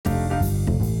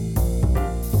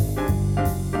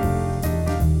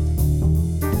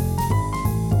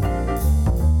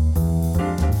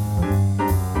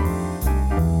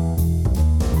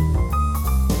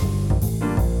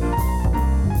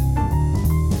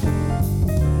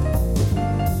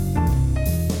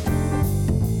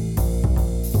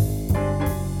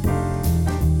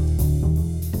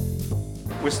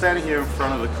standing here in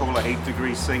front of the Kohler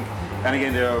 8-degree sink, and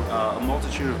again there are a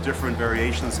multitude of different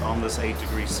variations on this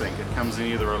 8-degree sink. It comes in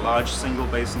either a large single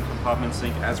basin compartment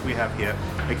sink, as we have here.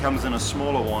 It comes in a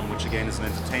smaller one, which again is an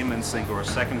entertainment sink or a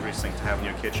secondary sink to have in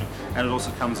your kitchen, and it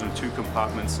also comes in a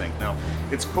 2-compartment sink. Now,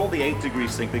 it's called the 8-degree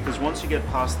sink because once you get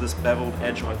past this beveled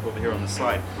edge right over here on the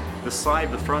side, the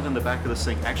front and the back of the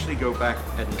sink actually go back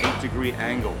at an 8-degree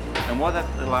angle. And what that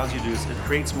allows you to do is it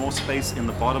creates more space in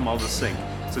the bottom of the sink.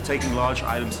 So taking large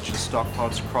items such as stock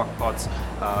pots, crock pots,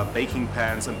 baking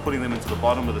pans, and putting them into the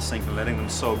bottom of the sink and letting them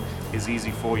soak is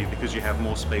easy for you because you have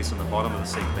more space in the bottom of the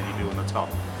sink than you do in the top.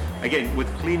 Again,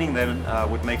 with cleaning then,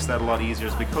 what makes that a lot easier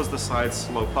is because the sides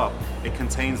slope up, it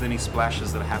contains any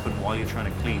splashes that happen while you're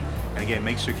trying to clean. And again,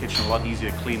 makes your kitchen a lot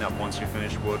easier to clean up once you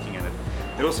finish working in it.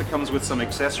 It also comes with some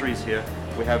accessories here.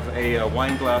 We have a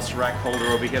wine glass rack holder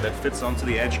over here that fits onto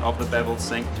the edge of the beveled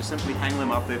sink. You simply hang them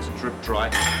up there to drip dry.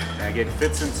 And again,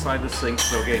 fits inside the sink,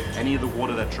 so again, any of the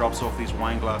water that drops off these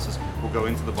wine glasses will go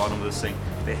into the bottom of the sink.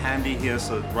 They're handy here,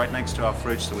 so right next to our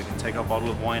fridge, so we can take our bottle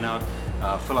of wine out,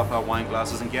 fill up our wine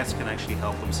glasses, and guests can actually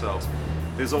help themselves.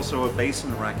 There's also a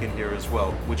basin rack in here as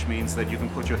well, which means that you can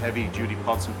put your heavy-duty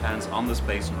pots and pans on this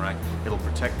basin rack. It'll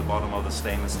protect the bottom of the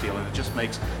stainless steel, and it just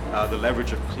makes the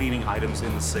leverage of cleaning items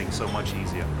in the sink so much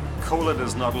easier. Kohler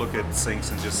does not look at sinks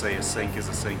and just say a sink is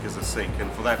a sink is a sink, and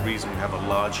for that reason we have a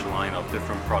large line of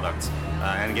different products,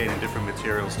 and again in different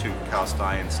materials too, cast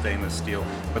iron, stainless steel,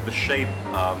 but the shape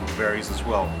varies as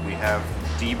well. We have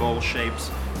D-bowl shapes,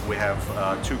 we have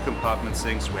 2-compartment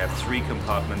sinks, we have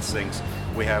 3-compartment sinks,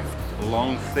 we have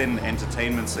long, thin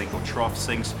entertainment sink or trough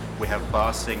sinks, we have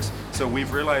bar sinks. So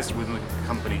we've realized within the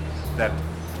company that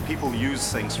people use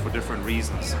sinks for different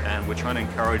reasons, and we're trying to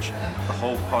encourage the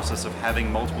whole process of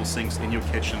having multiple sinks in your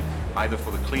kitchen, either for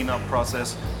the cleanup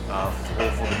process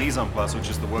or for the mise en place, which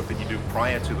is the work that you do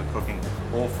prior to the cooking,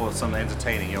 or for some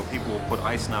entertaining. You know, people will put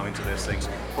ice now into their sinks,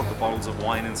 put the bottles of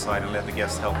wine inside, and let the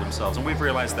guests help themselves. And we've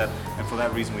realized that, and for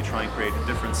that reason we try and create a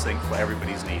different sink for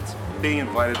everybody's needs. Being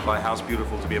invited by House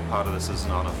Beautiful to be a part of this is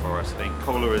an honor for us. I think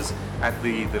Kohler is at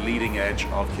the leading edge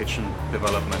of kitchen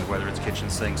development, whether it's kitchen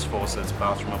sinks, faucets,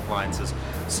 bathroom appliances.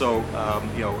 So,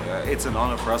 it's an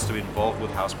honor for us to be involved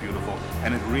with House Beautiful,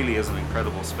 and it really is an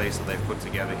incredible space that they've put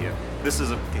together here. This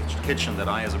is a kitchen that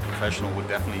I, as a professional, would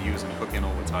definitely use and cook in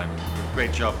all the time.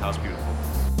 Great job, House Beautiful.